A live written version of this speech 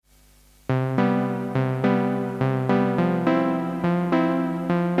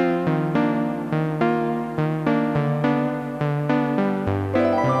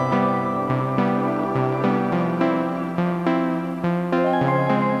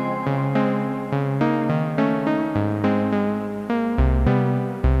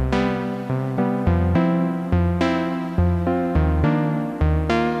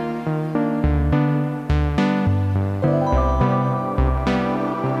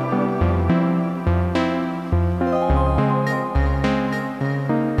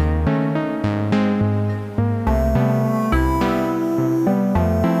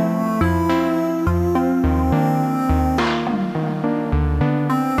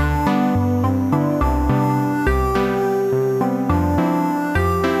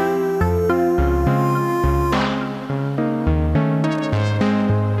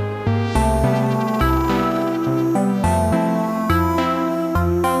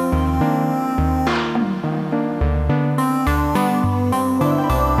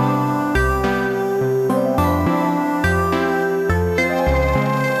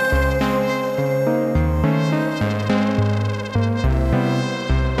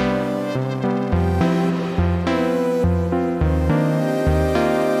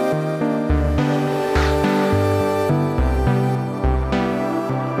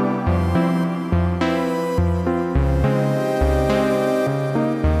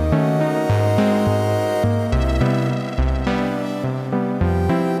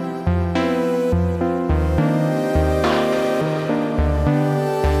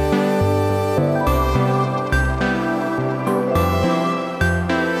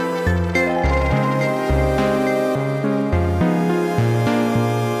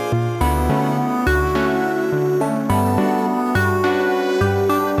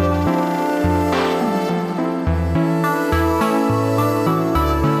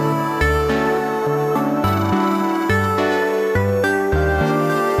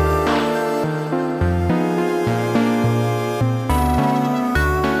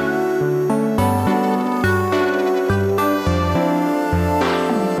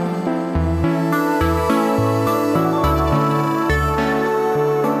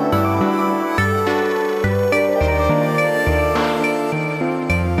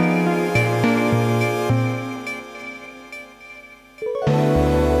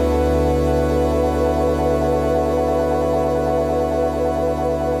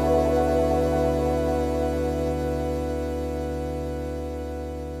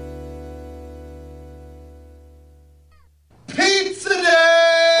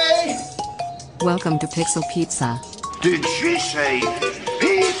Welcome to Pixel Pizza, Did she say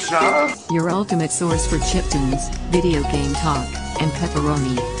pizza? your ultimate source for chiptunes, video game talk, and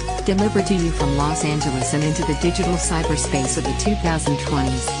pepperoni. Delivered to you from Los Angeles and into the digital cyberspace of the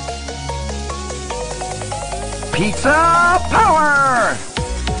 2020s. Pizza power!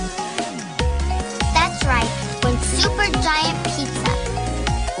 That's right, one super giant pizza.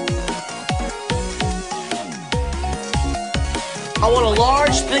 I want a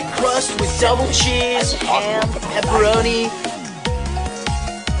large, thick crust with double cheese, ham, pepperoni.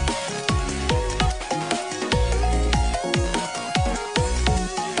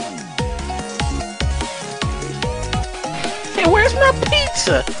 Hey, where's my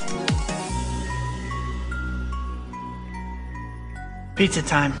pizza? Pizza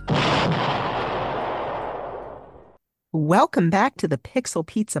time. Welcome back to the Pixel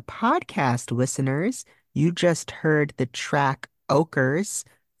Pizza podcast, listeners. You just heard the track Ochres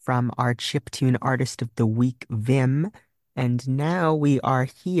from our chiptune artist of the week, Vim. And now we are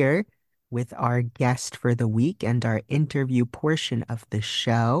here with our guest for the week and our interview portion of the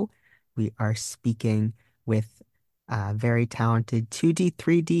show. We are speaking with a very talented 2D,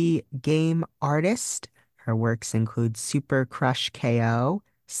 3D game artist. Her works include Super Crush KO,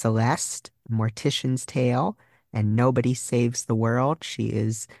 Celeste, Mortician's Tale, and Nobody Saves the World. She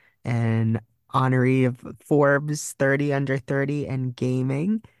is an honoree of Forbes 30 Under 30 and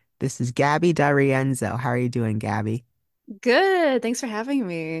gaming. This is Gabby DaRienzo. How are you doing, Gabby? Good. Thanks for having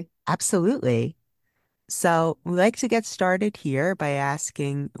me. Absolutely. So we like to get started here by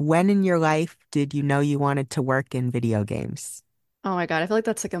asking, when in your life did you know you wanted to work in video games? Oh my God, I feel like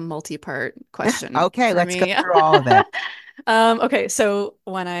that's like a multi-part question Okay, for let's go me. through all of it. Okay, so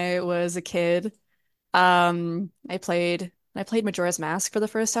when I was a kid, I played Majora's Mask for the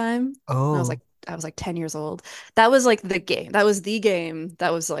first time. And Oh. I was like 10 years old. That was like the game. That was the game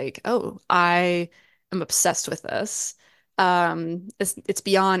that was like, oh, I am obsessed with this. It's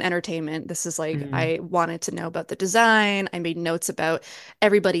beyond entertainment. This is like Mm. I wanted to know about the design. I made notes about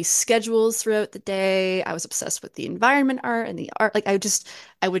everybody's schedules throughout the day. I was obsessed with the environment art and the art. Like I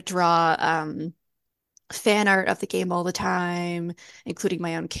would draw fan art of the game all the time, including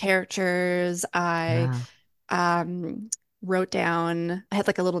my own characters. I Wow. um, wrote down, I had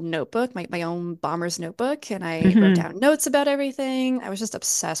like a little notebook, my own bomber's notebook, and I wrote Mhm. down notes about everything. I was just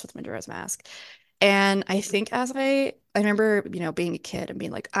obsessed with Majora's Mask. And I think I remember, being a kid and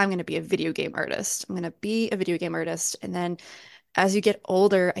being like, I'm going to be a video game artist. I'm going to be a video game artist. And then as you get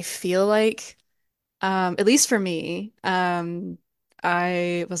older, I feel like at least for me,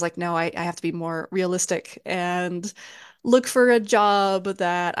 I was like, no, I have to be more realistic and look for a job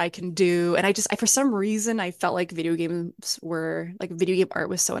that I can do. And for some reason, I felt like video game art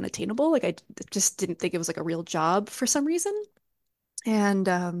was so unattainable. Like, I just didn't think it was like a real job for some reason. And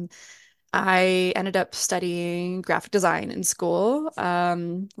I ended up studying graphic design in school,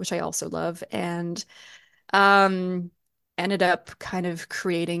 which I also love. And um, ended up kind of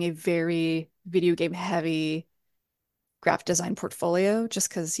creating a very video game heavy graphic design portfolio just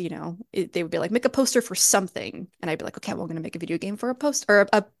because, they would be like, make a poster for something. And I'd be like, okay, well, I'm going to make a video game for a post or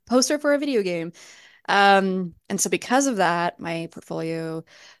a poster for a video game. And so because of that, my portfolio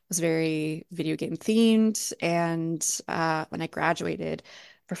was very video game themed. And when I graduated,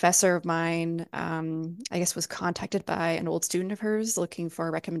 a professor of mine, I guess, was contacted by an old student of hers looking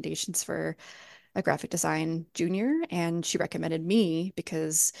for recommendations for a graphic design junior, and she recommended me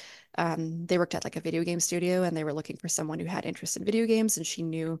because they worked at like a video game studio and they were looking for someone who had interest in video games, and she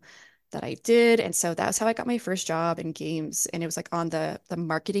knew that I did. And so that was how I got my first job in games. And it was like on the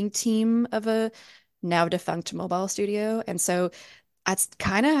marketing team of a now defunct mobile studio. And so that's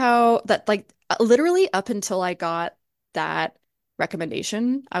kind of how that like literally up until I got that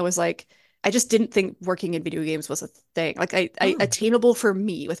recommendation, I was like, I just didn't think working in video games was a thing. Like I Oh. attainable for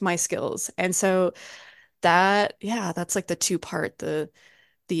me with my skills. And so yeah, that's like the two part, the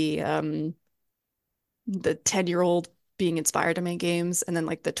the 10-year-old being inspired to make games, and then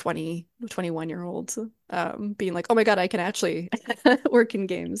like the 21-year-old being like, oh my God, I can actually work in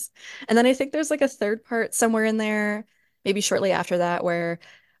games. And then I think there's like a third part somewhere in there, maybe shortly after that, where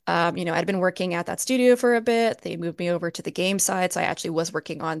I'd been working at that studio for a bit. They moved me over to the game side. So I actually was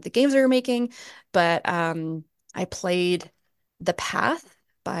working on the games they were making, but I played The Path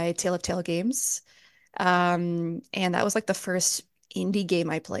by Tale Games. And that was like the first indie game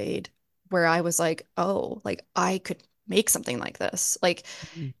I played where I was like, oh, like I could make something like this. Like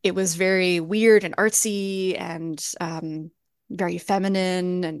Mm. it was very weird and artsy and very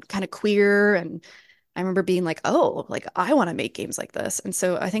feminine and kind of queer. And I remember being like, oh, like I want to make games like this. And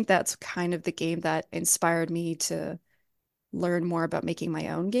so I think that's kind of the game that inspired me to learn more about making my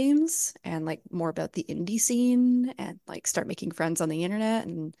own games and like more about the indie scene and like start making friends on the internet.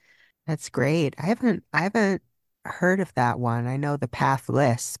 And That's great. I haven't heard of that one. I know the Path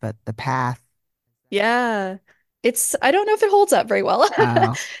list, but the Path. yeah, I don't know if it holds up very well.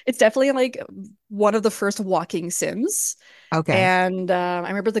 Oh, It's definitely like one of the first walking sims. okay. And I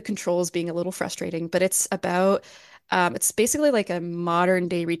remember the controls being a little frustrating, but it's basically like a modern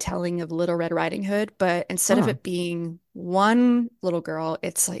day retelling of Little Red Riding Hood, but instead of Oh, it being one little girl,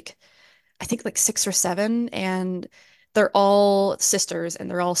 it's like, I think like six or seven, and they're all sisters and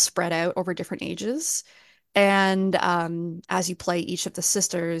they're all spread out over different ages. And as you play each of the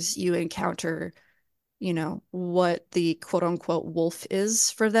sisters, you encounter, what the quote unquote wolf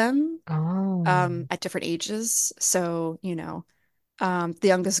is for them oh, at different ages. So, the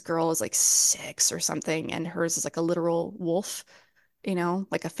youngest girl is like six or something, and hers is like a literal wolf,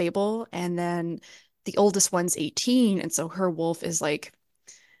 like a fable. And then the oldest one's 18, and so her wolf is like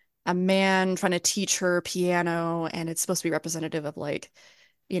a man trying to teach her piano, and it's supposed to be representative of like,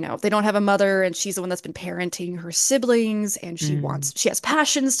 they don't have a mother, and she's the one that's been parenting her siblings, and mm, she has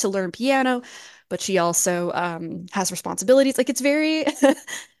passions to learn piano, but she also has responsibilities. Like it's very,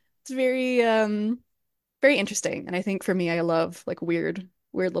 it's very interesting. And I think for me, I love like weird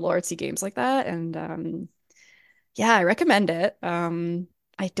little artsy games like that. And yeah, I recommend it.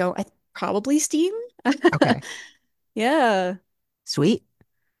 I probably Steam. okay. Yeah, Sweet.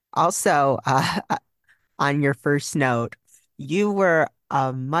 Also, on your first note, you were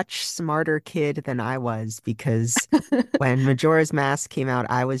a much smarter kid than I was because when Majora's Mask came out,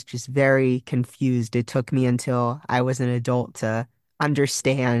 I was just very confused. It took me until I was an adult to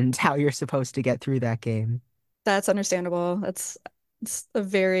understand how you're supposed to get through that game. that's understandable. It's a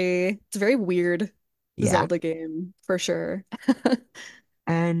very weird Yeah. Zelda game for sure.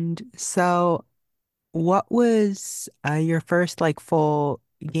 And so, what was your first like full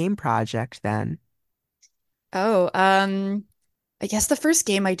game project then? Oh, I guess the first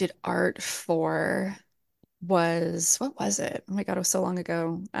game I did art for was what was it? Oh my God, it was so long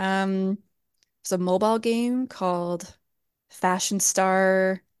ago. It was a mobile game called Fashion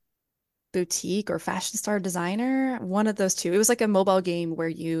Star Boutique or Fashion Star Designer, one of those two. It was like a mobile game where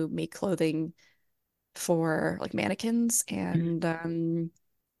you make clothing for like mannequins, Mhm. and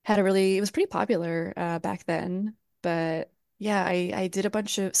it was pretty popular back then. But yeah, I did a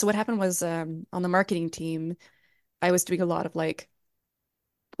bunch of, so what happened was on the marketing team, I was doing a lot of like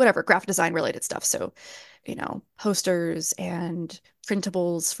whatever graphic design related stuff. So, posters and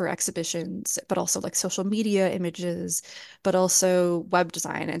printables for exhibitions, but also like social media images, but also web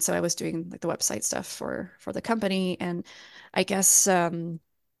design. And so I was doing like the website stuff for the company. And I guess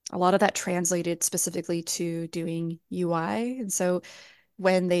a lot of that translated specifically to doing UI. And so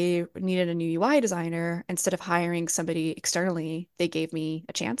when they needed a new UI designer, instead of hiring somebody externally, they gave me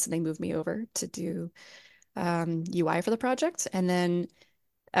a chance and they moved me over to do UI for the project. And then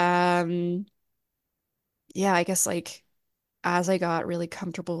um, yeah, I guess like as I got really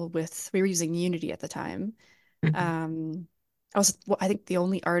comfortable with, we were using Unity at the time. Mhm. Um, I think the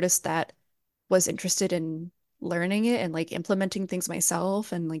only artist that was interested in learning it and like implementing things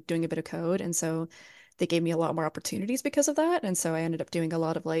myself and like doing a bit of code. And so they gave me a lot more opportunities because of that. And so I ended up doing a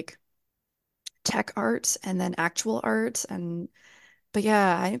lot of like tech art and then actual art. But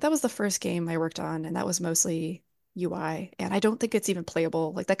yeah, I think that was the first game I worked on, and that was mostly UI. And I don't think it's even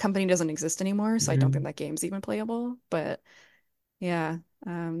playable. Like that company doesn't exist anymore, so I don't think Mhm. that game's even playable. But yeah,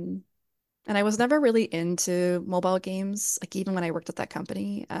 um, and I was never really into mobile games, like even when I worked at that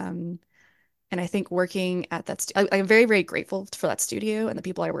company. And I think working at that, st I'm very, very grateful for that studio and the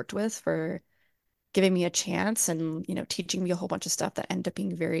people I worked with for giving me a chance and, teaching me a whole bunch of stuff that ended up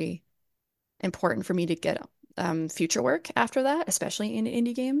being very important for me to get future work after that, especially in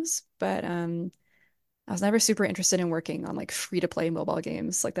indie games. But I was never super interested in working on like free to play mobile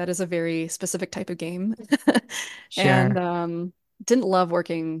games. Like that is a very specific type of game. And Sure. didn't love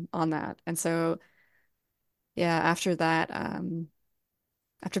working on that. And so yeah, after that,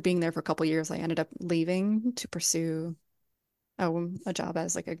 after being there for a couple years, I ended up leaving to pursue a job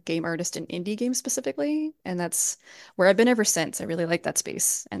as like a game artist in indie games specifically. And that's where I've been ever since. I really like that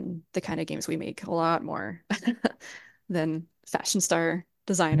space and the kind of games we make a lot more than Fashion Star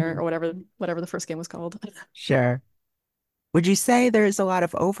Designer Mhm. or whatever the first game was called. Sure. Would you say there's a lot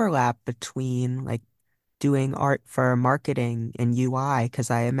of overlap between like doing art for marketing and UI?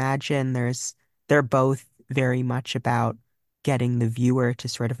 Because I imagine they're both very much about getting the viewer to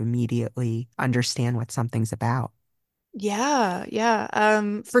sort of immediately understand what something's about. Yeah, yeah,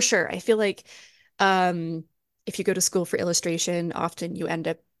 for sure. I feel like um, if you go to school for illustration, often you end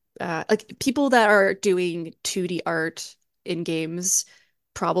up like people that are doing 2D art. in games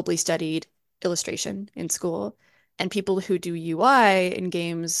probably studied illustration in school, and people who do UI in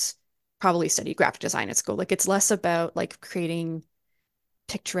games probably study graphic design at school. Like it's less about like creating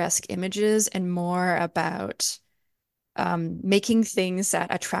picturesque images and more about making things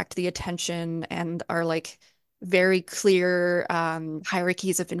that attract the attention and are like very clear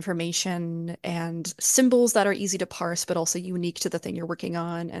hierarchies of information and symbols that are easy to parse, but also unique to the thing you're working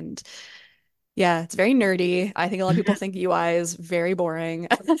on. And yeah, it's very nerdy. I think a lot of people think UI is very boring.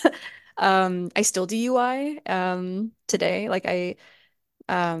 I still do UI today.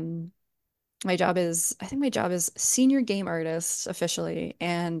 Um, I think my job is senior game artist officially,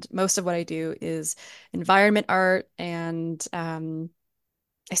 and most of what I do is environment art, and I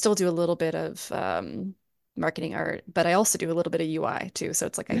still do a little bit of marketing art, but I also do a little bit of UI too. So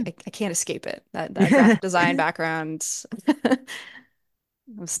it's like I can't escape it. That graphic design background,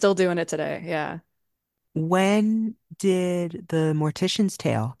 I'm still doing it today. Yeah. When did the Mortician's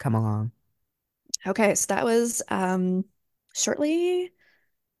Tale come along? Okay, so that was shortly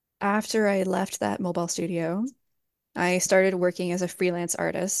after I left that mobile studio. I started working as a freelance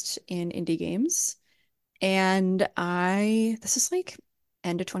artist in indie games. And this is like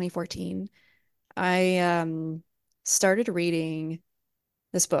end of 2014. I started reading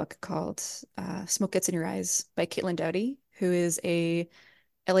this book called Smoke Gets in Your Eyes by Caitlin Doughty, who is a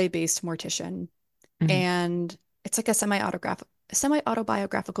LA-based mortician. Mhm. And it's like a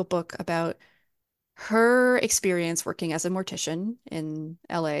semi-autobiographical book about her experience working as a mortician in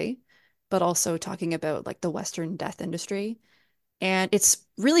LA, but also talking about like the Western death industry. And it's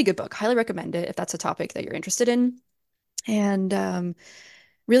really good book. Highly recommend it if that's a topic that you're interested in. And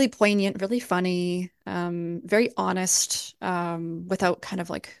really poignant, really funny, very honest, without kind of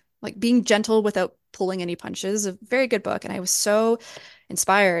like being gentle without pulling any punches. A very good book. And I was so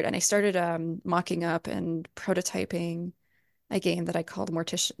inspired. And I started mocking up and prototyping a game that I called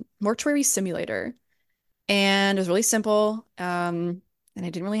Mortuary Simulator. And it was really simple. And I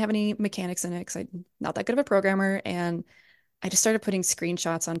didn't really have any mechanics in it because I'm not that good of a programmer. And I just started putting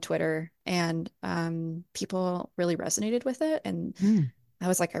screenshots on Twitter, and people really resonated with it. And Mm. I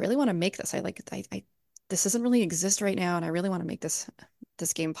was like, I really want to make this. This doesn't really exist right now, and I really want to make this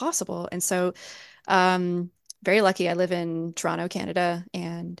game possible. And so, um, very lucky. I live in Toronto, Canada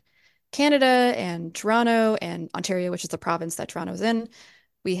and Toronto and Ontario, which is the province that Toronto's in.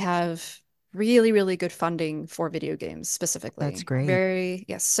 We have really, really good funding for video games That's specifically. great. Very,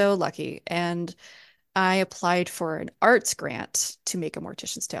 yes, so lucky. And I applied for an arts grant to make a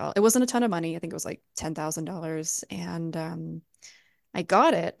Mortician's Tale. It wasn't a ton of money. I think it was like $10,000. And I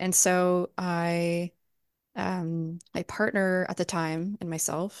got it. And so my partner at the time and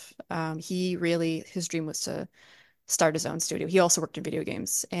myself, his dream was to start his own studio. He also worked in video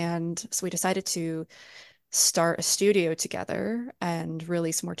games. And so we decided to start a studio together and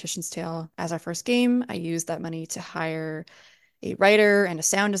release Mortician's Tale as our first game. I used that money to hire a writer and a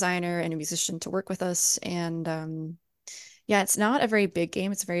sound designer and a musician to work with us. And yeah, it's not a very big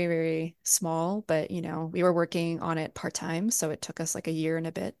game. It's very, very small, but we were working on it part-time, so it took us like a year and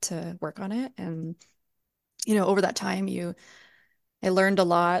a bit to work on it. And over that time, I learned a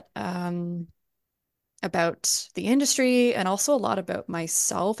lot about the industry and also a lot about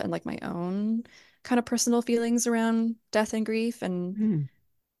myself and like my own kind of personal feelings around death and grief and Mm.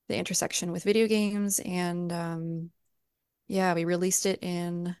 the intersection with video games. And yeah, we released it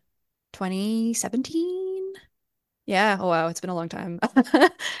in 2017. Yeah. Oh wow, it's been a long time.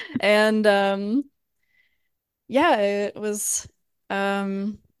 And yeah, it's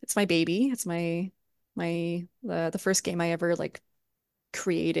my baby. It's the first game I ever like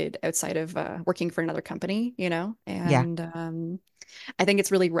created outside of working for another company, Yeah. And I think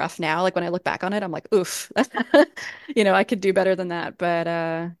it's really rough now. Like when I look back on it, I'm like, oof, I could do better than that. But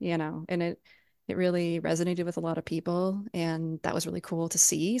and it really resonated with a lot of people, and that was really cool to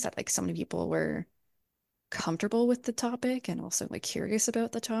see. Is that like so many people were comfortable with the topic and also like curious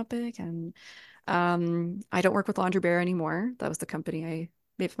about the topic. And I don't work with Laundry Bear anymore. That was the company I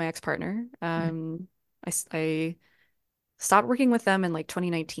made with my ex-partner. Mm. I stopped working with them in like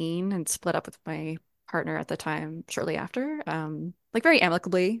 2019 and split up with my partner at the time shortly after, like very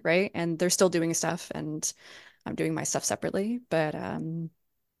amicably, right? And they're still doing stuff and I'm doing my stuff separately. But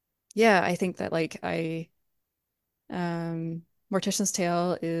yeah, I think that um, Mortician's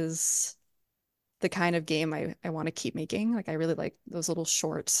Tale is the kind of game I want to keep making. Like I really like those little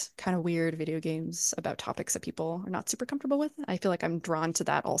short, kind of weird video games about topics that people are not super comfortable with. I feel like I'm drawn to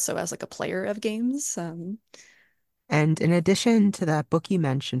that also as like a player of games. And in addition to that book you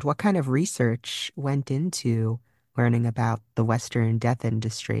mentioned, what kind of research went into learning about the Western death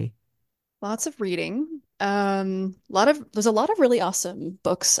industry? Lots of reading. There's a lot of really awesome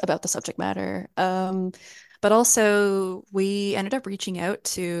books about the subject matter. But also we ended up reaching out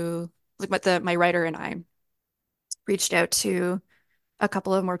to my writer and I reached out to a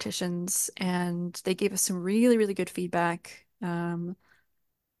couple of morticians and they gave us some really, really good feedback. And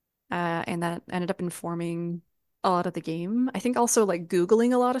that ended up informing a lot of the game. I think also like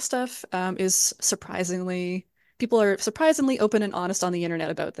Googling a lot of stuff is surprisingly, people are surprisingly open and honest on the internet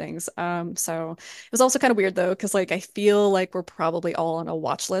about things. So it was also kind of weird though, because like I feel like we're probably all on a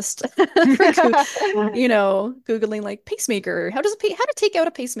watch list for Googling like pacemaker. How to take out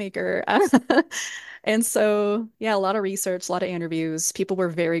a pacemaker? And so, yeah, a lot of research, a lot of interviews. People were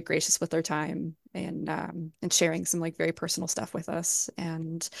very gracious with their time and sharing some like very personal stuff with us.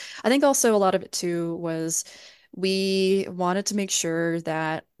 And I think also a lot of it too was we wanted to make sure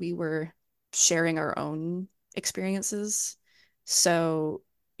that we were sharing our own experiences. So,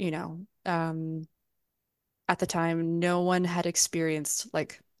 you know, at the time, no one had experienced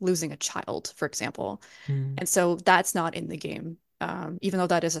like losing a child, for example. Mm, And so that's not in the game. Even though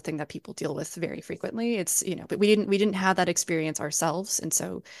that is a thing that people deal with very frequently, but we didn't have that experience ourselves, and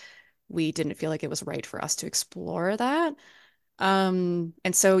so we didn't feel like it was right for us to explore that.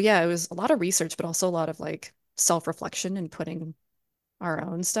 And so yeah, it was a lot of research, but also a lot of like self-reflection and putting our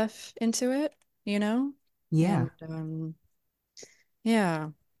own stuff into it, you know? yeah. And yeah,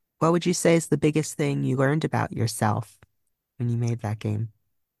 What would you say is the biggest thing you learned about yourself when you made that game?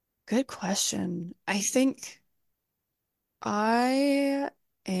 good question. I think I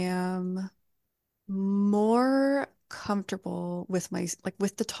am more comfortable with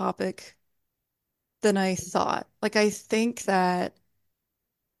with the topic than I thought. Like I think that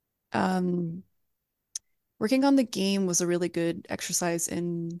um working on the game was a really good exercise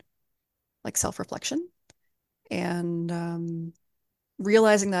in like self-reflection and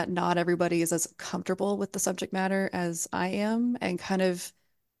realizing that not everybody is as comfortable with the subject matter as I am and kind of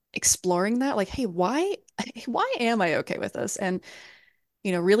exploring that like, hey, why am I okay with this? And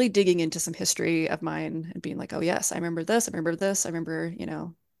really digging into some history of mine and being like, oh yes, I remember this, I remember this, I remember,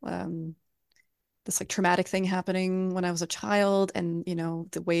 this like traumatic thing happening when I was a child and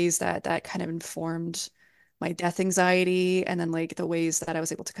the ways that that kind of informed my death anxiety and then like the ways that I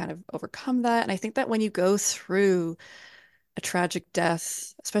was able to kind of overcome that. And I think that when you go through a tragic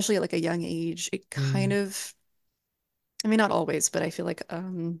death, especially at like a young age, it kind Mm, of, I mean, not always, but I feel like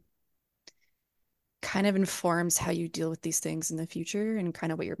kind of informs how you deal with these things in the future and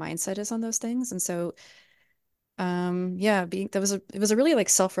kind of what your mindset is on those things. And so yeah, being that was it was a really like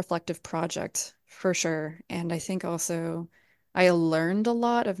self-reflective project for sure. And I think also I learned a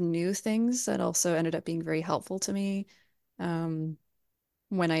lot of new things that also ended up being very helpful to me um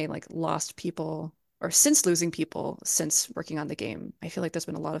when I like lost people or since losing people since working on the game. I feel like there's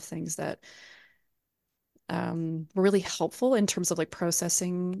been a lot of things that were really helpful in terms of like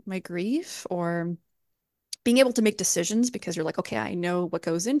processing my grief or being able to make decisions because you're like, okay, I know what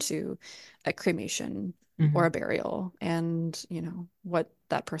goes into a cremation or a mhm. burial and, what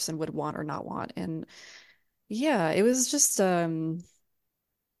that person would want or not want. And yeah, it was just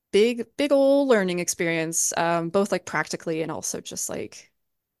big old learning experience, both like practically and also just like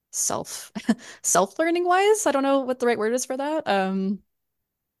self self learning wise. I don't know what the right word is for that.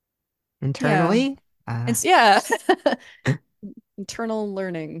 Yeah. Internally? Yeah, internal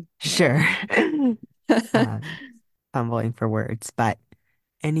learning. Yeah. Sure. Um, Fumbling for words. But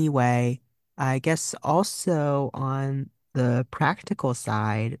anyway, I guess also on the practical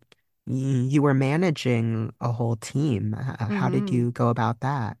side, you were managing a whole team. How did Hmm. you go about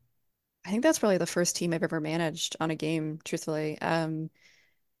that? I think that's probably the first team I've ever managed on a game, truthfully. And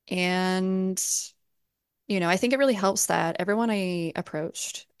I think it really helps that everyone I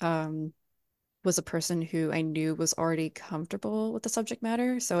approached was a person who I knew was already comfortable with the subject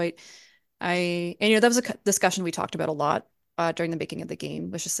matter. So and that was a discussion we talked about a lot during the making of the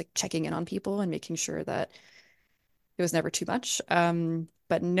game, was just like checking in on people and making sure that it was never too much.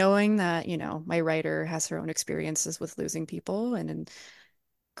 But knowing that, my writer has her own experiences with losing people and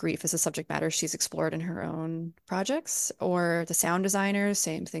grief as a subject matter she's explored in her own projects, or the sound designers,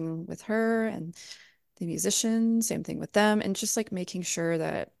 same thing with her, and the musicians, same thing with them, and just like making sure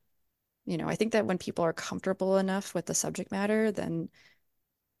that, I think that when people are comfortable enough with the subject matter, then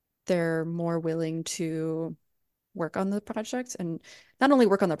they're more willing to work on the project and not only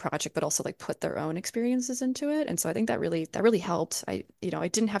work on the project, but also like put their own experiences into it. And so I think that really helped. I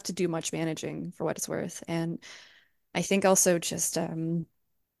didn't have to do much managing for what it's worth. And I think also just having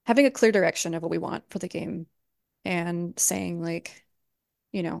a clear direction of what we want for the game and saying like,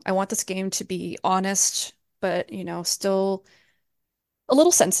 I want this game to be honest, but still a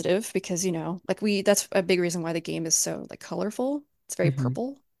little sensitive because, like that's a big reason why the game is so like colorful. It's very Hmm.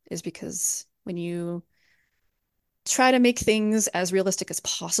 purple, is because when you try to make things as realistic as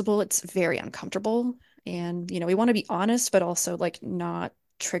possible, it's very uncomfortable. And, we want to be honest, but also like not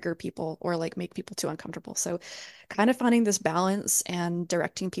trigger people or like make people too uncomfortable. So kind of finding this balance and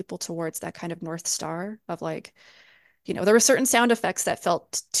directing people towards that kind of North Star of like, there were certain sound effects that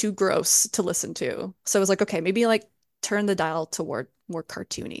felt too gross to listen to. So it was like, okay, maybe like turn the dial toward more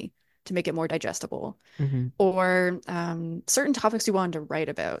cartoony to make it more digestible. Hmm. Or certain topics you wanted to write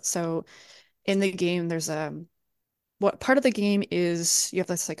about. So in the game, there's what part of the game is you have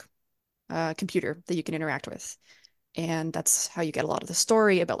this like computer that you can interact with. And that's how you get a lot of the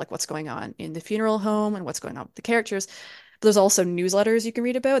story about like what's going on in the funeral home and what's going on with the characters. But there's also newsletters you can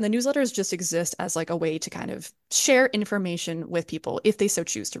read about, and the newsletters just exist as like a way to kind of share information with people if they so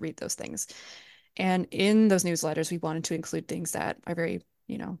choose to read those things. And in those newsletters, we wanted to include things that are very,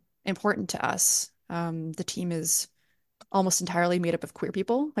 important to us. The team is almost entirely made up of queer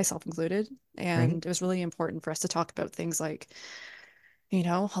people, myself included, Right. and it was really important for us to talk about things like,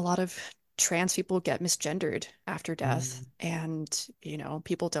 a lot of trans people get misgendered after death, Mm. and,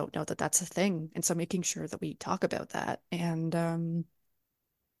 people don't know that that's a thing. And so making sure that we talk about that. And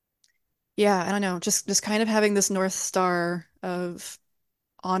yeah, I don't know, just kind of having this North Star of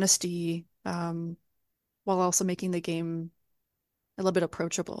honesty, while also making the game a little bit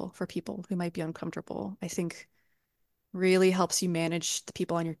approachable for people who might be uncomfortable, I think really helps you manage the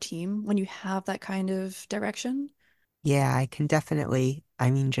people on your team when you have that kind of direction. Yeah, I can definitely, I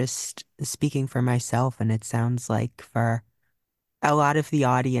mean, just speaking for myself, and it sounds like for a lot of the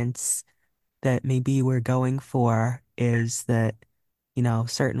audience that maybe we're going for is that,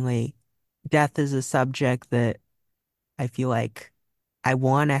 certainly death is a subject that I feel like I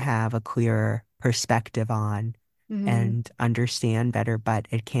want to have a clearer perspective on Hmm. and understand better, but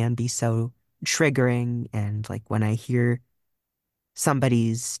it can be so triggering. And like when I hear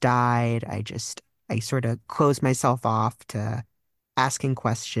somebody's died, I sort of close myself off to asking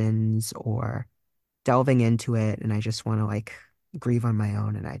questions or delving into it. And I just want to like grieve on my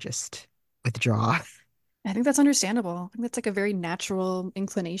own and I just withdraw. I think that's understandable. I think that's like a very natural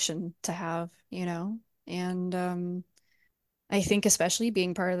inclination to have, And I think especially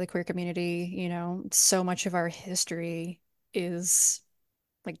being part of the queer community, so much of our history is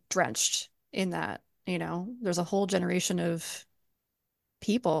like drenched in that, There's a whole generation of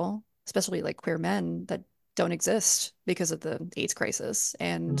people, especially like queer men, that don't exist because of the AIDS crisis.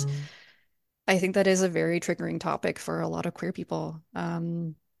 And Mm. I think that is a very triggering topic for a lot of queer people.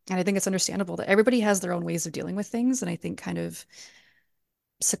 And I think it's understandable that everybody has their own ways of dealing with things. And I think kind of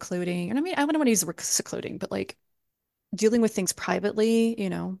secluding, and I mean, I wouldn't want to use the word secluding, but like dealing with things privately,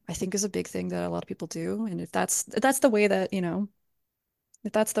 I think is a big thing that a lot of people do. And if that's the way that,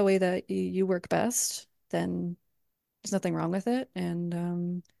 if that's the way that you work best, then there's nothing wrong with it.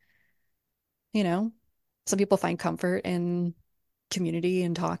 And you know, some people find comfort in community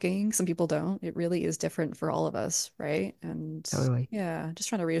and talking. Some people don't. It really is different for all of us, right? And Totally. yeah, just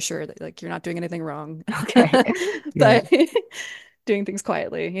trying to reassure that like you're not doing anything wrong Okay. Yeah. by doing things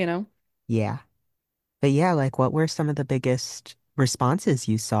quietly. Yeah. But yeah, like what were some of the biggest responses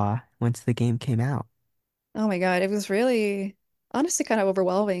you saw once the game came out? Oh my God, it was really honestly kind of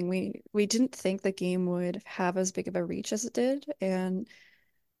overwhelming. We didn't think the game would have as big of a reach as it did, and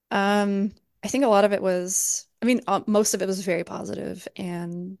I think a lot of it was, I mean, most of it was very positive,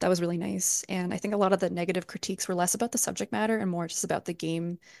 and that was really nice. And I think a lot of the negative critiques were less about the subject matter and more just about the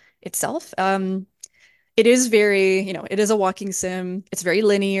game itself. It is very, it is a walking sim. It's very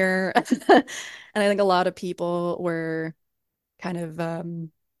linear, and I think a lot of people were kind of, a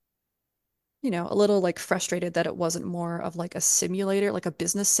little like frustrated that it wasn't more of like a simulator, like a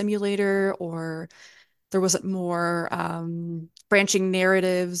business simulator, or there wasn't more branching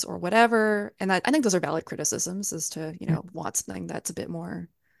narratives or whatever. And I think those are valid criticisms as to, Mm. want something that's a bit more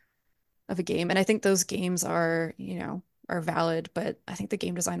of a game. And I think those games are valid, but I think the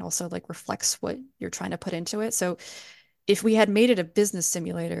game design also like reflects what you're trying to put into it. So if we had made it a business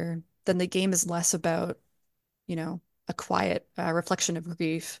simulator, then the game is less about, a quiet reflection of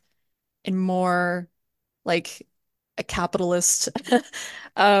grief and more like a capitalist,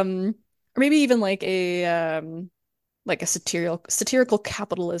 um, or maybe even like a satirical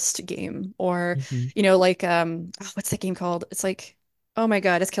capitalist game, or Mhm. like what's that game called? It's like, oh my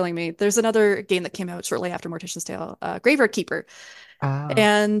God, it's killing me. There's another game that came out shortly after Mortician's Tale, Graveyard Keeper. Oh.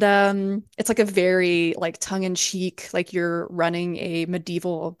 And it's like a very like tongue-in-cheek, like you're running a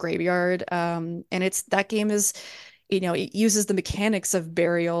medieval graveyard. And it's that game is, it uses the mechanics of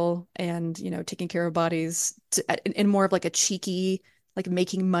burial and, taking care of bodies in more of like a cheeky, like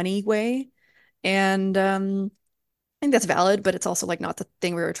making money way. And I think that's valid, but it's also like not the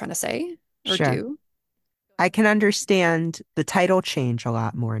thing we were trying to say or Sure. do. I can understand the title change a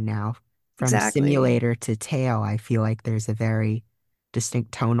lot more now. From Exactly. simulator to tale, I feel like there's a very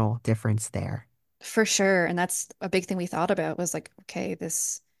distinct tonal difference there. For sure. And that's a big thing we thought about was like, okay,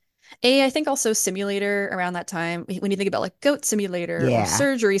 I think also simulator around that time, when you think about like goat simulator or Yeah.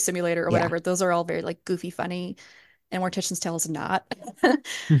 surgery simulator or Yeah. whatever, those are all very like goofy, funny, and Mortician's Tale is not.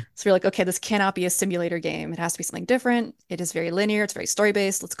 Hmm. So we're like, okay, this cannot be a simulator game. It has to be something different. It is very linear, it's very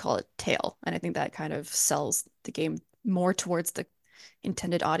story-based. Let's call it Tale. And I think that kind of sells the game more towards the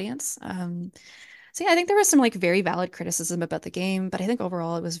intended audience. So yeah, I think there was some like very valid criticism about the game, but I think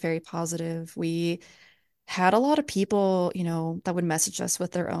overall it was very positive. We had a lot of people, that would message us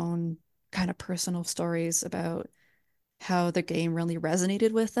with their own kind of personal stories about how the game really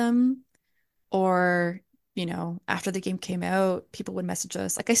resonated with them. Or, after the game came out, people would message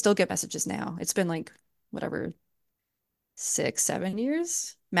us. Like I still get messages now. It's been like whatever, 6, 7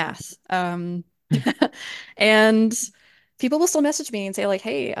 years, math. And people will still message me and say like,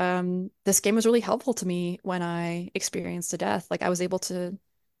 hey, this game was really helpful to me when I experienced a death. Like I was able to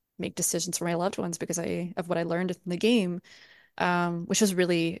make decisions for my loved ones because of what I learned in the game, which is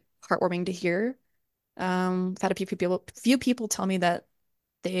really heartwarming to hear. I've had a few people tell me that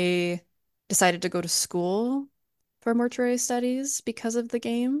they decided to go to school for mortuary studies because of the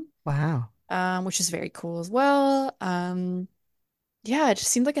game, Wow. which is very cool as well. Yeah, it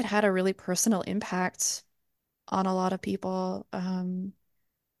just seemed like it had a really personal impact on a lot of people,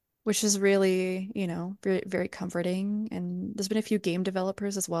 which is really, very, very comforting. And there's been a few game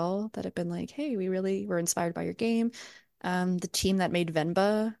developers as well that have been like, hey, we really were inspired by your game. The team that made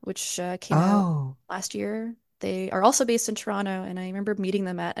Venba, which came out Oh, last year, they are also based in Toronto. And I remember meeting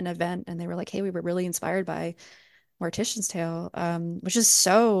them at an event and they were like, hey, we were really inspired by Mortician's Tale, which is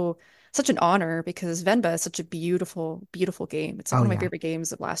such an honor because Venba is such a beautiful, beautiful game. It's like oh one of my yeah. favorite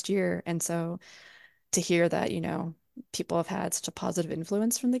games of last year. And so to hear that, people have had such a positive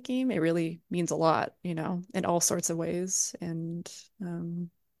influence from the game, it really means a lot, in all sorts of ways. And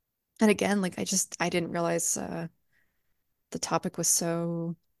again, like I didn't realize the topic was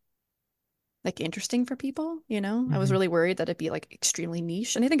so like interesting for people, I was Mhm. really worried that it'd be like extremely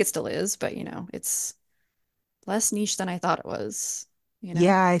niche, and I think it still is, but it's less niche than I thought it was, you know?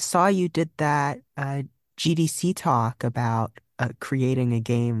 Yeah, I saw you did that GDC talk about creating a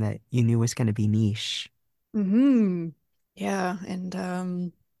game that you knew was going to be niche. Hmm. Yeah, and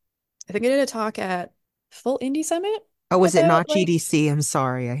I think I did a talk at Full Indie Summit Oh, was it about not like GDC? I'm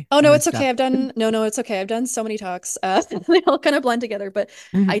sorry, oh I no, it's messed okay. up. No, it's okay. I've done so many talks. They all kind of blend together, but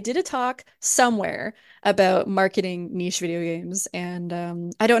I Mhm. did a talk somewhere about marketing niche video games, and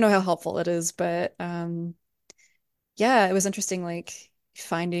I don't know how helpful it is, but yeah, it was interesting, like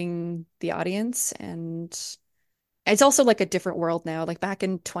finding the audience, and it's also like a different world now. Like back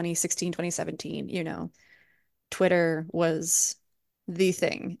in 2016, 2017, Twitter was the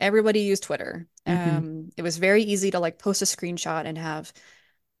thing. Everybody used Twitter. Mhm. It was very easy to like post a screenshot and have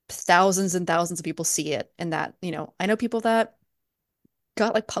thousands and thousands of people see it. And that, I know people that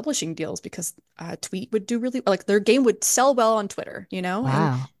got like publishing deals because a tweet would do really like their game would sell well on Twitter, and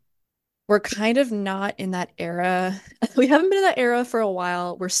Wow. we're kind of not in that era. We haven't been in that era for a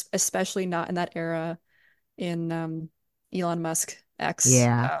while. We're especially not in that era in Elon Musk X.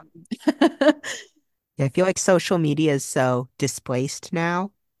 Yeah. Yeah, I feel like social media is so displaced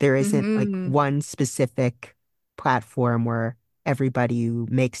now. There isn't like Mhm. one specific platform where everybody who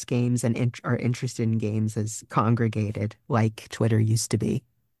makes games and are interested in games is congregated like Twitter used to be.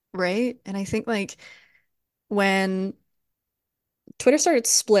 Right? And I think like when Twitter started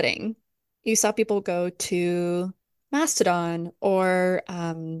splitting, you saw people go to Mastodon or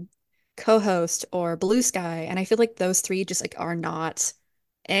co-host or Blue Sky, and I feel like those three just like are not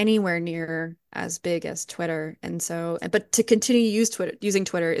anywhere near as big as Twitter. And so, but to continue using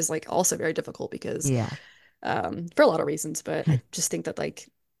Twitter is like also very difficult because Yeah. for a lot of reasons, but I just think that like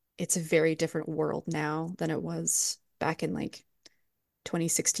it's a very different world now than it was back in like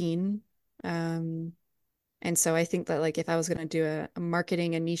 2016. Um, and so I think that like if I was going to do a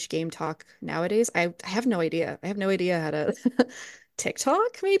marketing and niche game talk nowadays, I have no idea. I have no idea how to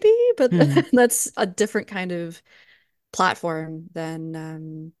TikTok maybe, but Mhm. that's a different kind of platform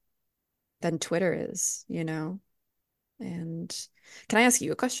than Twitter is, And can I ask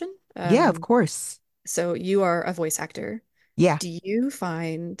you a question? Yeah, of course. So you are a voice actor. Yeah. Do you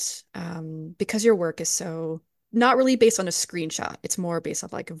find, because your work is so not really based on a screenshot, it's more based on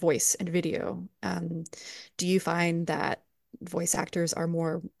like voice and video, do you find that voice actors are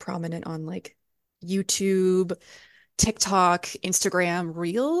more prominent on like YouTube, TikTok, Instagram,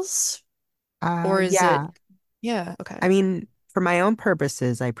 Reels? Or is Yeah. it, yeah, okay. I mean, for my own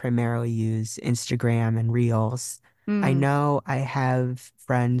purposes, I primarily use Instagram and Reels. I Mm, know I have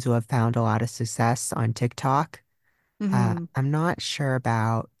friends who have found a lot of success on TikTok. hmm. I'm not sure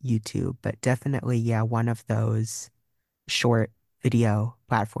about YouTube, but definitely, yeah, one of those short video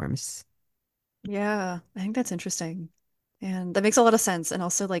platforms. Yeah, I think that's interesting. And that makes a lot of sense. And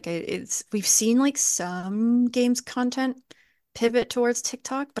also like it's we've seen like some games content pivot towards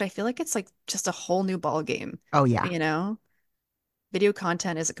TikTok, but I feel like it's like just a whole new ball game, Oh, yeah. you know? Video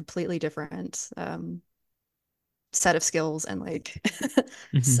content is a completely different set of skills and like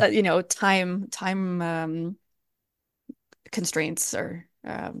Hmm. time constraints or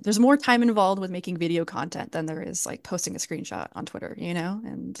there's more time involved with making video content than there is like posting a screenshot on Twitter, you know?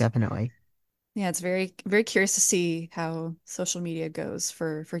 And Definitely. yeah, it's very curious to see how social media goes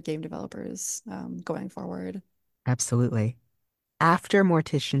for game developers going forward. Absolutely. After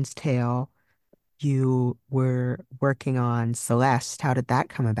Mortician's Tale, you were working on Celeste. How did that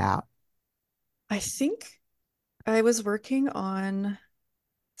come about? I think I was working on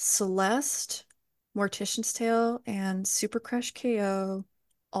Celeste, Mortician's Tale, and Super Crush KO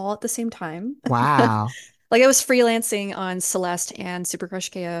all at the same time. Wow. Like I was freelancing on Celeste and Super Crush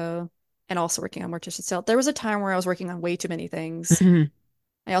KO and also working on Mortician's Tale. There was a time where I was working on way too many things.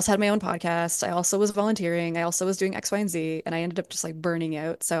 I also had my own podcast. I also was volunteering. I also was doing X, Y, and Z, and I ended up just like burning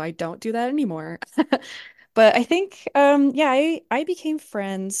out. So I don't do that anymore. But I think, yeah, I became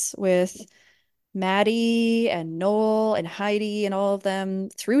friends with Maddie and Noel and Heidi and all of them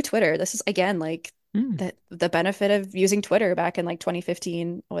through Twitter. This is again like Mm, the benefit of using Twitter back in like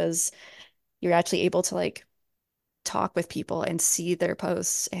 2015 was you're actually able to like talk with people and see their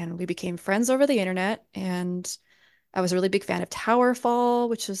posts. And we became friends over the internet. And I was a really big fan of Towerfall,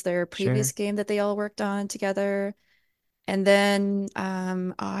 which was their previous sure. game that they all worked on together. And then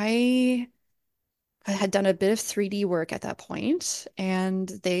I had done a bit of 3D work at that point, and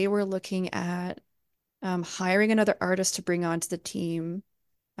they were looking at hiring another artist to bring onto the team,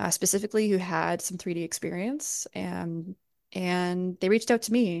 specifically who had some 3D experience. And they reached out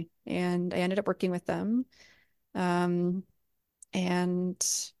to me, and I ended up working with them. Um, and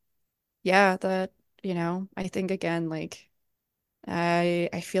yeah, I think again, like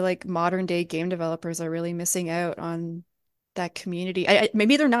I feel like modern day game developers are really missing out on that community.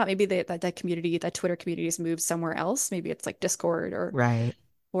 Maybe they're not. Maybe that community, that Twitter community has moved somewhere else. Maybe it's like Discord or Right.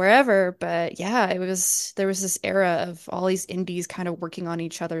 wherever. But yeah, there was this era of all these indies kind of working on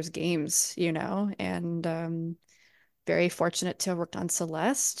each other's games, and very fortunate to have worked on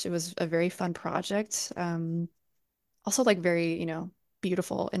Celeste. It was a very fun project. Also like very,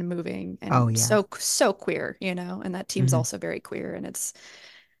 beautiful and moving Oh, and yeah. so queer, and that team's Hmm. also very queer and it's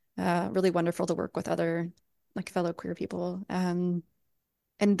really wonderful to work with other like fellow queer people. And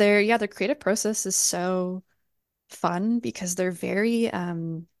their creative process is so fun because they're very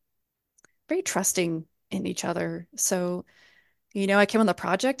trusting in each other. So, I came on the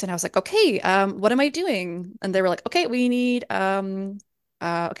project and I was like, okay, what am I doing? And they were like, okay, we need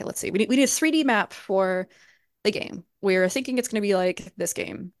okay, let's see. We need a 3D map for the game. We're thinking it's going to be like this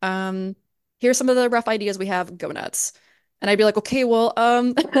game. Here's some of the rough ideas we have. Go nuts. And I'd be like, okay, well,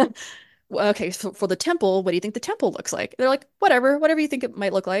 well, okay, so for the temple, what do you think the temple looks like? They're like, whatever you think it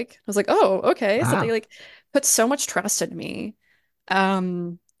might look like. I was like, oh, okay. So they Wow. like put so much trust in me.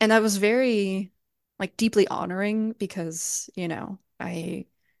 And that was very like deeply honoring because, I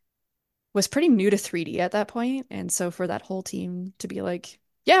was pretty new to 3D at that point. And so for that whole team to be like,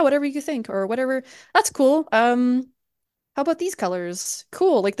 yeah, whatever you think or whatever, that's cool. How about these colors?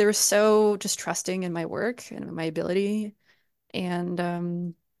 Cool. Like they were so just trusting in my work and my ability.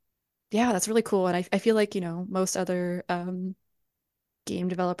 And yeah, that's really cool. And I feel like, most other game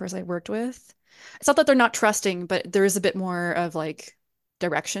developers I worked with, it's not that they're not trusting, but there is a bit more of like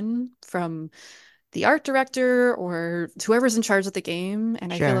direction from the art director or whoever's in charge of the game.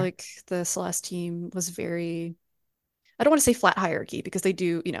 And I feel Sure. like the Celeste team was very, I don't want to say flat hierarchy because they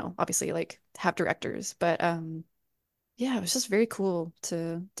do, obviously like have directors, but yeah, it was just very cool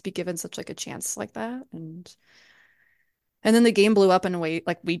to be given such like a chance like that. And then the game blew up in a way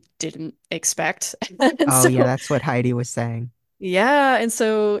like we didn't expect. And Oh, yeah, so that's what Heidi was saying. yeah, and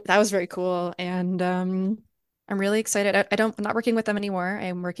so that was very cool. And I'm really excited. I'm not working with them anymore.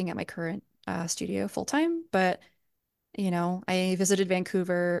 I'm working at my current studio full time, but I visited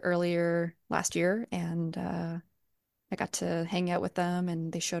Vancouver earlier last year and I got to hang out with them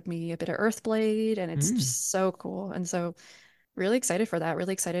and they showed me a bit of Earthblade and it's Mm. just so cool. And so really excited for that.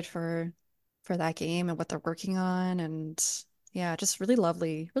 Really excited for that game and what they're working on and yeah, just really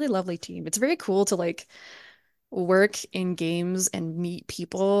lovely team. It's very cool to like work in games and meet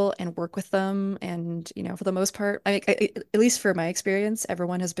people and work with them. And, for the most part, at least for my experience,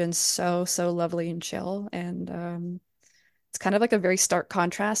 everyone has been so, so lovely and chill. And it's kind of like a very stark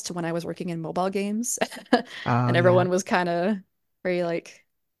contrast to when I was working in mobile games. Oh And yeah. everyone was kind of very like,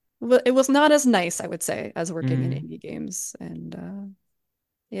 well, it was not as nice, I would say, as working in Mm. indie games. And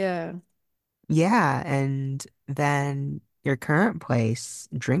yeah. Yeah, and then your current place,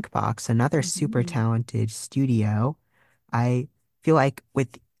 Drinkbox, another super Mhm. talented studio. I feel like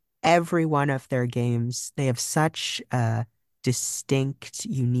with every one of their games, they have such a distinct,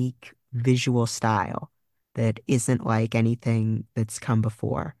 unique visual style that isn't like anything that's come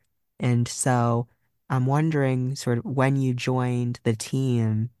before. And so I'm wondering sort of when you joined the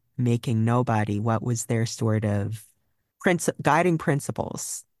team making Nobody, what was their sort of guiding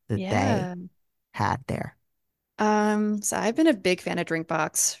principles that they Yeah. had there? So I've been a big fan of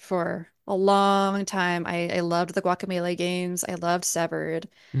Drinkbox for a long time. I loved the Guacamelee games. I loved Severed.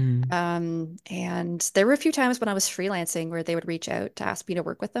 Mm, And there were a few times when I was freelancing where they would reach out to ask me to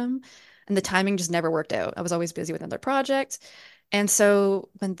work with them, and the timing just never worked out. I was always busy with another project. And so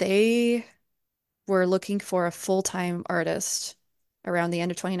when they were looking for a full-time artist around the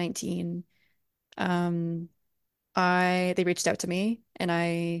end of 2019, um, I they reached out to me and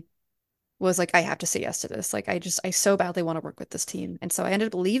I was like, I have to say yes to this. Like I so badly want to work with this team. And so I ended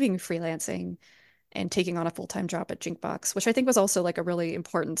up leaving freelancing and taking on a full-time job at Jinkbox, which I think was also like a really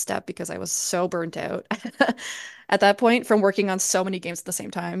important step because I was so burnt out at that point from working on so many games at the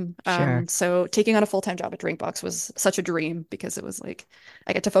same time. sure. So taking on a full-time job at Drinkbox was such a dream because it was like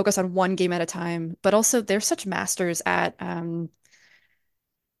I get to focus on one game at a time, but also they're such masters at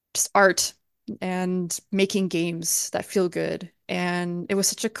just art and making games that feel good. And it was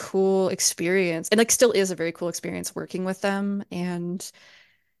such a cool experience, and like still is a very cool experience working with them and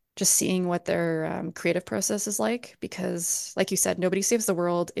just seeing what their creative process is like. Because, like you said, Nobody Saves the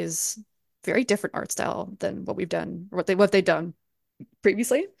World is very different art style than what we've done, or what they've done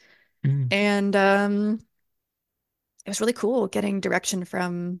previously. Mm. And it was really cool getting direction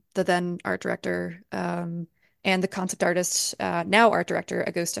from the then art director and the concept artist, now art director,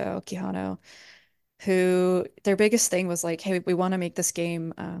 Augusto Quijano, who their biggest thing was like, hey, we want to make this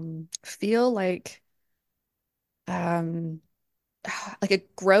game feel um, like a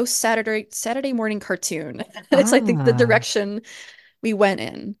gross Saturday morning cartoon. It's like the Ah, direction we went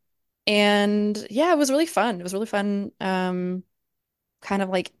in. And yeah, it was really fun. It was really fun, kind of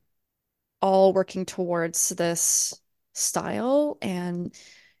like all working towards this style. And,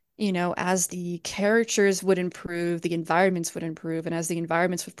 as the characters would improve, the environments would improve. And as the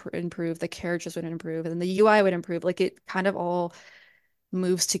environments would improve, the characters would improve. And then the UI would improve. Like it kind of all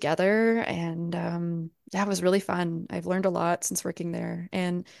moves together. And that was really fun. I've learned a lot since working there.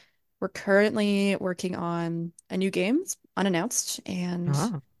 And we're currently working on a new game, it's unannounced, and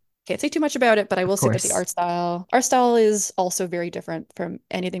oh, can't say too much about it, but I of will say that the course. art style is also very different from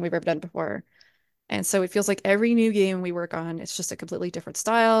anything we've ever done before. And so it feels like every new game we work on, it's just a completely different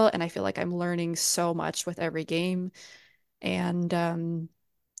style. And I feel like I'm learning so much with every game. And I'm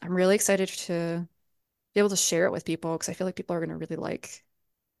really excited to be able to share it with people because I feel like people are going to really like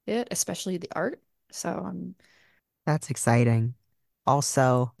it, especially the art. So That's exciting.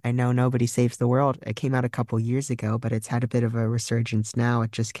 Also, I know Nobody Saves the World. It came out a couple years ago, but it's had a bit of a resurgence now.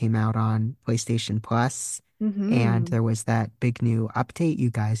 It just came out on PlayStation Plus, and mhm. there was that big new update you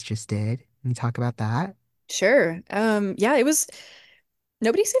guys just did. Can you talk about that? Sure. Yeah, it was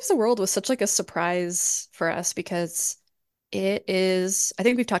Nobody Saves the World was such like a surprise for us because it is, I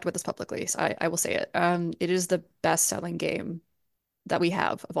think we've talked about this publicly, so I will say it. It is the best-selling game that we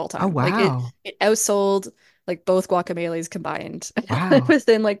have of all Oh, time. Like wow. it outsold like both Guacameles combined Wow.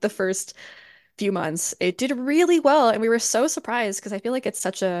 within like the first few months. It did really well, and we were so surprised because I feel like it's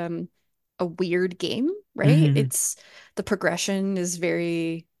such a weird game, right? Hmm. It's the progression is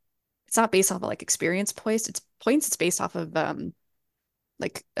very, it's not based off of like experience points, it's based off of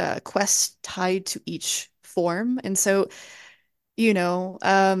like quests tied to each form. And so,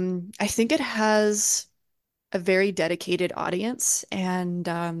 I think it has a very dedicated audience. And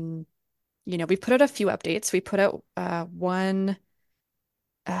we put out a few updates. We put out one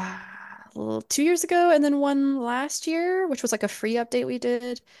uh 2 years ago and then one last year, which was like a free update we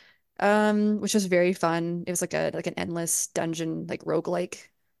did, which was very fun. It was like an endless dungeon, like roguelike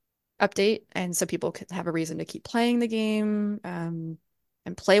update, and so people could have a reason to keep playing the game,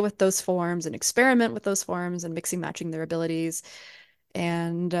 and play with those forms and experiment with those forms and mixing matching their abilities.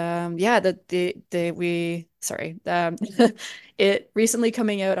 And yeah, the we sorry, it recently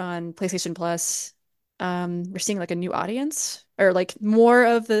coming out on PlayStation Plus. We're seeing like a new audience or like more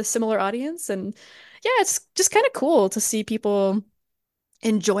of the similar audience, and yeah, it's just kind of cool to see people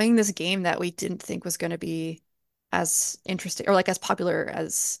enjoying this game that we didn't think was going to be as interesting or like as popular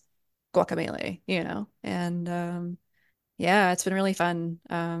as Guacamelee, you know? And yeah, it's been really fun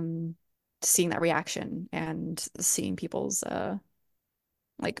seeing that reaction and seeing people's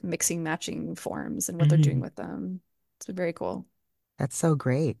like mixing matching forms and what they're doing Mhm. with them. It's been very cool. That's so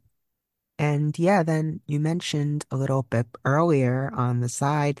great. And yeah, then you mentioned a little bit earlier on the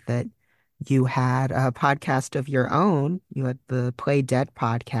side that you had a podcast of your own. You had the Play Dead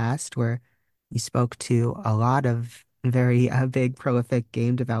podcast where you spoke to a lot of very big, prolific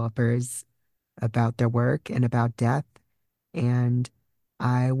game developers about their work and about death. And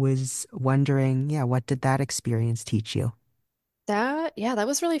I was wondering, yeah, what did that experience teach you? Yeah, that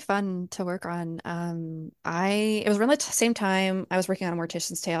was really fun to work on. It was around the same time I was working on a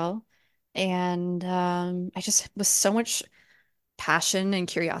Mortician's Tale, and I just was so much passion and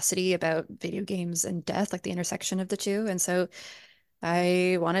curiosity about video games and death, like the intersection of the two. And so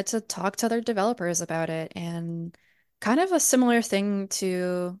I wanted to talk to other developers about it, and kind of a similar thing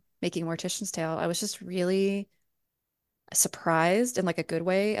to making Mortician's Tale. I was just really surprised in like a good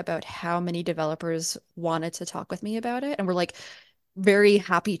way about how many developers wanted to talk with me about it and were like very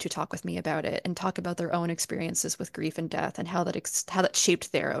happy to talk with me about it and talk about their own experiences with grief and death and how that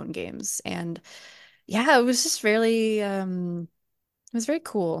shaped their own games. And yeah, it was just really it was very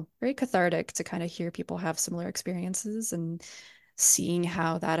cool, very cathartic to kind of hear people have similar experiences and seeing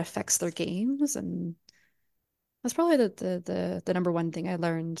how that affects their games. And that's probably the number one thing I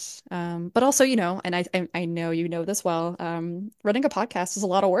learned. But also, you know, and I know you know this well, running a podcast is a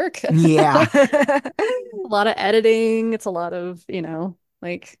lot of work. Yeah, A lot of editing. It's a lot of, you know,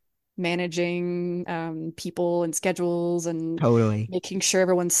 like managing people and schedules and totally. making sure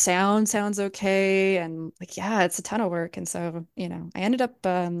everyone's sounds okay. And like, yeah, it's a ton of work. And so, you know, I ended up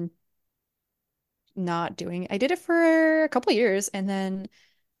not doing it. I did it for a couple of years and then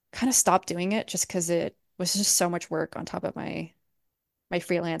kind of stopped doing it just because it was just so much work on top of my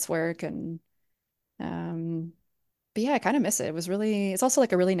freelance work. And um but yeah, I kind of miss it. It was really, it's also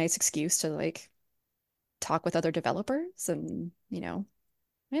like a really nice excuse to like talk with other developers and, you know,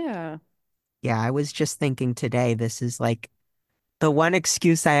 yeah. Yeah, I was just thinking today, this is like the one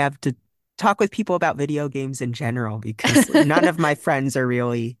excuse I have to talk with people about video games in general because none of my friends are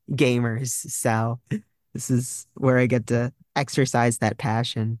really gamers. So this is where I get to exercise that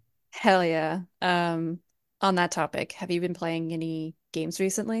passion. Hell yeah. On that topic, have you been playing any games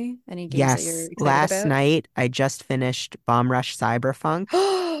recently? Any games that you're Yes, excited last about? night I just finished Bomb Rush Cyberpunk.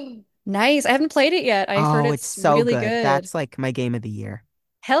 Nice. I haven't played it yet. I've heard Oh, it's it's so really good. good. That's like my game of the year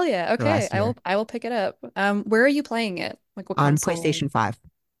Hell yeah. for Okay. last year I will pick it up. Where are you playing it? Like what on console? PlayStation 5.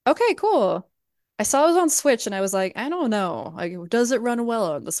 Okay, cool. I saw it was on Switch and I was like, I don't know. Like, does it run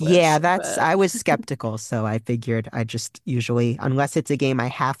well on the Yeah, Switch? that's But I was skeptical, so I figured I just usually, unless it's a game I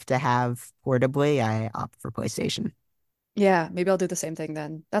have to have portably, I opt for PlayStation. yeah, maybe I'll do the same thing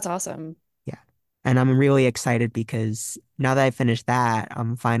then. That's awesome. Yeah. And I'm really excited because now that I finished that,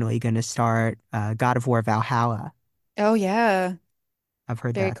 I'm finally going to start God of War Valhalla. Oh yeah. I've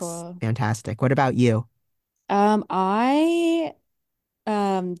heard Very that's cool. fantastic. What about you? I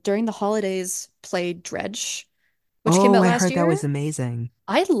during the holidays played Dredge, which came Oh, out I last heard that was year. amazing.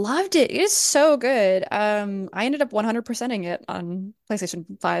 I loved it. It is so good. I ended up 100%ing it on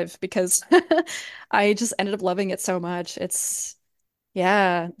PlayStation 5 because I just ended up loving it so much. It's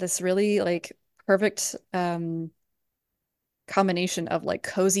yeah, this really like perfect combination of like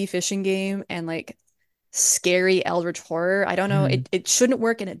cozy fishing game and like scary eldritch horror. I don't know. Mhm. It shouldn't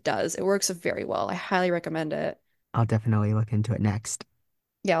work and it does. It works very well. I highly recommend it. I'll definitely look into it next.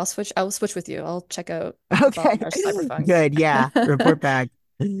 Yeah, I'll switch with you. I'll check out Bomb Okay, Rush Cyberpunk. good. Yeah, report back.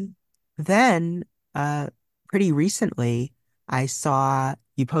 Then, pretty recently, I saw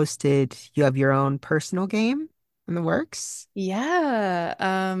you posted you have your own personal game in the works. Yeah.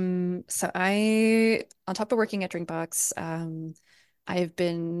 So I, on top of working at Drinkbox, I've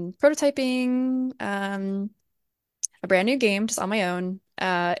been prototyping a brand new game just on my own.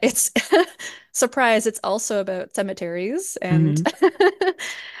 It's surprise, it's also about cemeteries and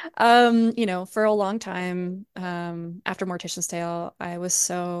Hmm. you know, for a long time, after Mortician's Tale, I was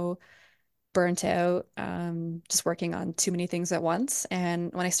so burnt out, just working on too many things at once.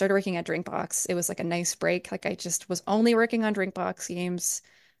 And when I started working at Drinkbox, it was like a nice break. Like I just was only working on Drinkbox games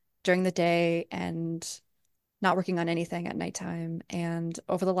during the day and not working on anything at nighttime. And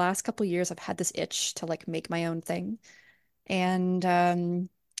over the last couple of years, I've had this itch to like make my own thing. And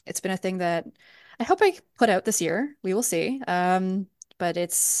it's been a thing that I hope I put out this year. We will see. But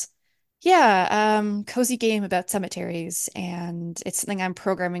it's Yeah, cozy game about cemeteries, and it's something I'm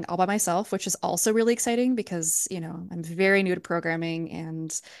programming all by myself, which is also really exciting because, I'm very new to programming,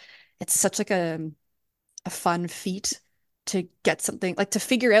 and it's such like a fun feat to get something like to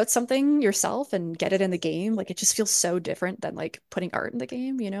figure out something yourself and get it in the game. Like it just feels so different than like putting art in the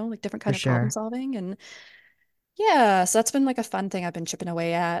game, like different For kind of problem sure. solving. And yeah, so that's been like a fun thing I've been chipping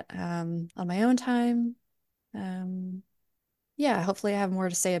away at on my own time. Um, yeah, hopefully I have more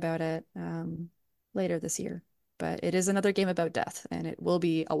to say about it later this year. But it is another game about death, and it will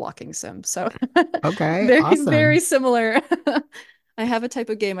be a walking sim. So Okay, very, very awesome. similar. I have a type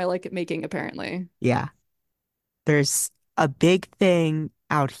of game I like it making, apparently. Yeah. There's a big thing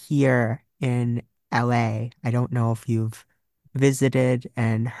out here in LA. I don't know if you've visited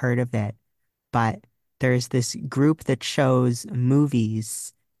and heard of it, but there's this group that shows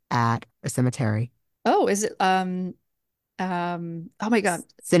movies at a cemetery. Oh, is it oh my God.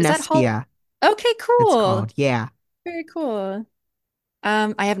 Is that Hol Cinespia, Okay, it's cool. called. Yeah. Very cool.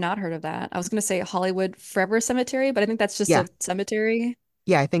 I have not heard of that. I was gonna say Hollywood Forever Cemetery, but I think that's just Yeah. a cemetery.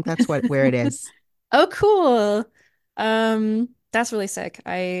 Yeah, I think that's where it is. Oh, cool. That's really sick.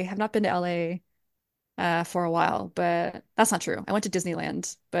 I have not been to LA for a while, but that's not true. I went to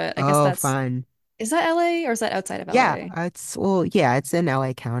Disneyland, but I guess Oh, that's fun. is that LA or is that outside of Yeah, LA? it's in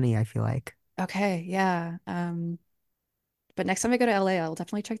LA County, I feel like. Okay, yeah. But next time I go to LA, I'll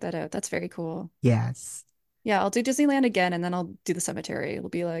definitely check that out. That's very cool. Yes. Yeah, I'll do Disneyland again and then I'll do the cemetery. It'll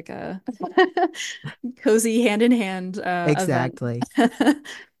be like a cozy hand in hand event. Exactly.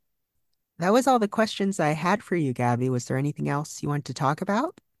 That was all the questions I had for you, Gabby. Was there anything else you want to talk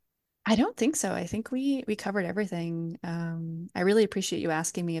about? I don't think so. I think we covered everything. I really appreciate you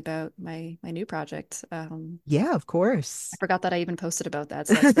asking me about my new project. Yeah, of I course. forgot that I even posted about that,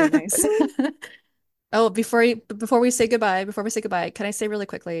 so that's very nice. Oh, before we say goodbye, can I say really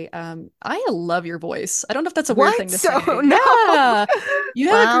quickly, I love your voice. I don't know if that's a weird What? thing to So say. no. Yeah, you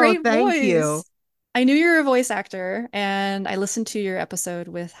have a Wow, great thank you. voice. I knew you were a voice actor, and I listened to your episode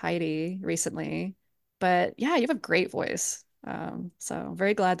with Heidi recently. But yeah, you have a great voice. So I'm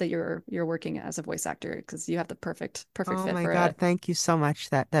very glad that you're working as a voice actor because you have the perfect Oh fit my for God, it. thank you so much.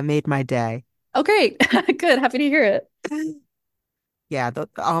 That made my day. Oh, great. Good. Happy to hear it. Yeah,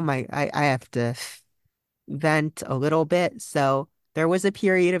 I have to vent a little bit. So there was a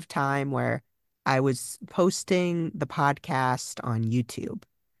period of time where I was posting the podcast on YouTube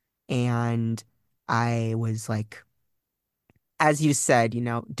and I was like, as you said,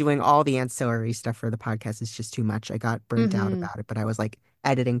 doing all the ancillary stuff for the podcast is just too much. I got burnt out Hmm. about it, but I was like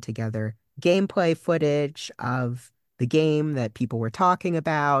editing together gameplay footage of the game that people were talking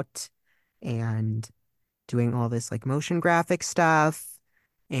about and doing all this like motion graphic stuff.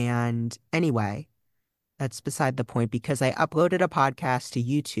 And anyway, that's beside the point because I uploaded a podcast to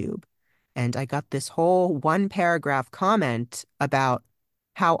YouTube and I got this whole one paragraph comment about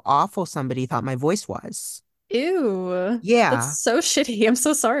how awful somebody thought my voice was. Ew. That's Yeah. so shitty. I'm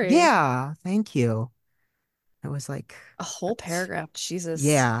so sorry. Yeah. Thank you. I was like, A whole that's, paragraph. Jesus.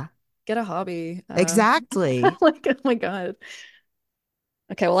 yeah, Get a hobby. exactly. Like, oh my God.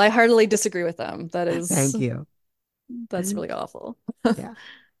 Okay, well, I heartily disagree with them. Thank you. That's really awful. Yeah.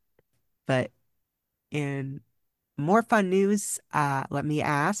 But in more fun news, let me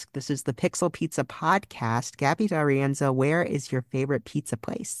ask. This is the Pixel Pizza podcast. Gabby DaRienzo, where is your favorite pizza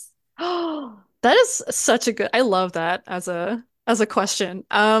place? Oh, that is such a good. I love that as a question.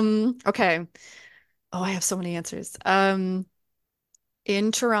 Okay. Oh, I have so many answers.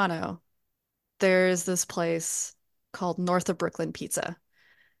 In Toronto, there's this place called North of Brooklyn Pizza.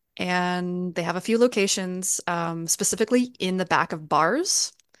 And they have a few locations, specifically in the back of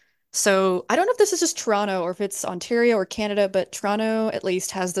bars. So I don't know if this is just Toronto or if it's Ontario or Canada, but Toronto at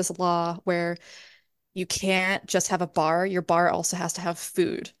least has this law where you can't just have a bar. Your bar also has to have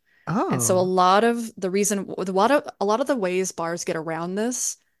food. And so a Oh. lot of the reason, a lot of the ways bars get around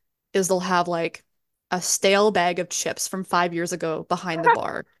this is they'll have like a stale bag of chips from 5 years ago behind the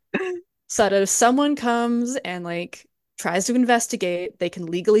bar. So that if someone comes and like tries to investigate, they can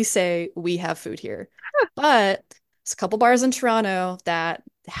legally say, we have food here. But there's a couple bars in Toronto that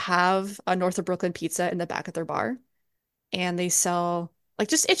have a North of Brooklyn pizza in the back of their bar. And they sell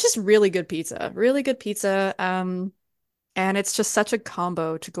like it's just really good pizza. Really good pizza. And it's just such a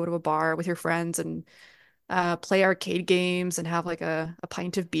combo to go to a bar with your friends and play arcade games and have like a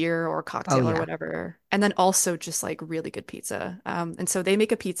pint of beer or a Oh cocktail or yeah. whatever. And then also just like really good pizza. And so they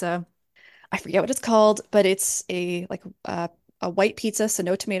make a pizza. I forget what it's called, but it's a white pizza, so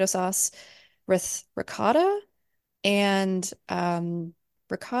no tomato sauce, with ricotta and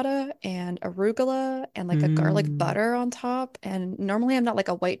ricotta and arugula and like a garlic Mm, butter on top. And normally I'm not like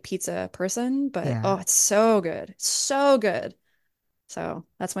a white pizza person, but yeah. oh, it's so good. So good. So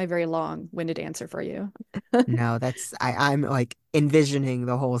that's my very long-winded answer for you. No, I'm like envisioning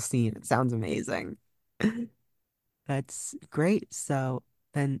the whole scene. It sounds amazing. That's great. So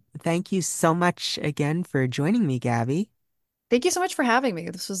then thank you so much again for joining me, Gabby. Thank you so much for having me.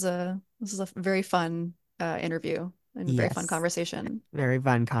 This is a very fun interview and very fun Yes, conversation. very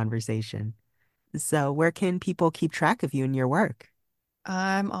fun conversation. So where can people keep track of you and your work?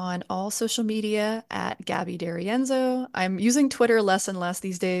 I'm on all social media at Gabby DaRienzo. I'm using Twitter less and less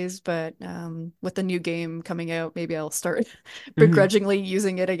these days, but with the new game coming out, maybe I'll start Hmm. begrudgingly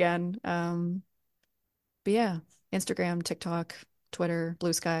using it again. But yeah, Instagram, TikTok, Twitter,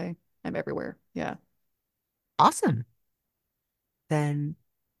 Blue Sky, I'm everywhere. Yeah. Awesome. Then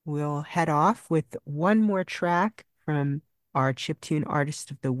we'll head off with one more track from our chiptune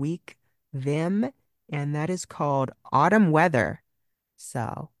artist of the week, Vim, and that is called Autumn Weather.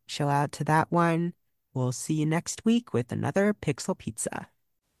 So chill out to that one. We'll see you next week with another Pixel Pizza.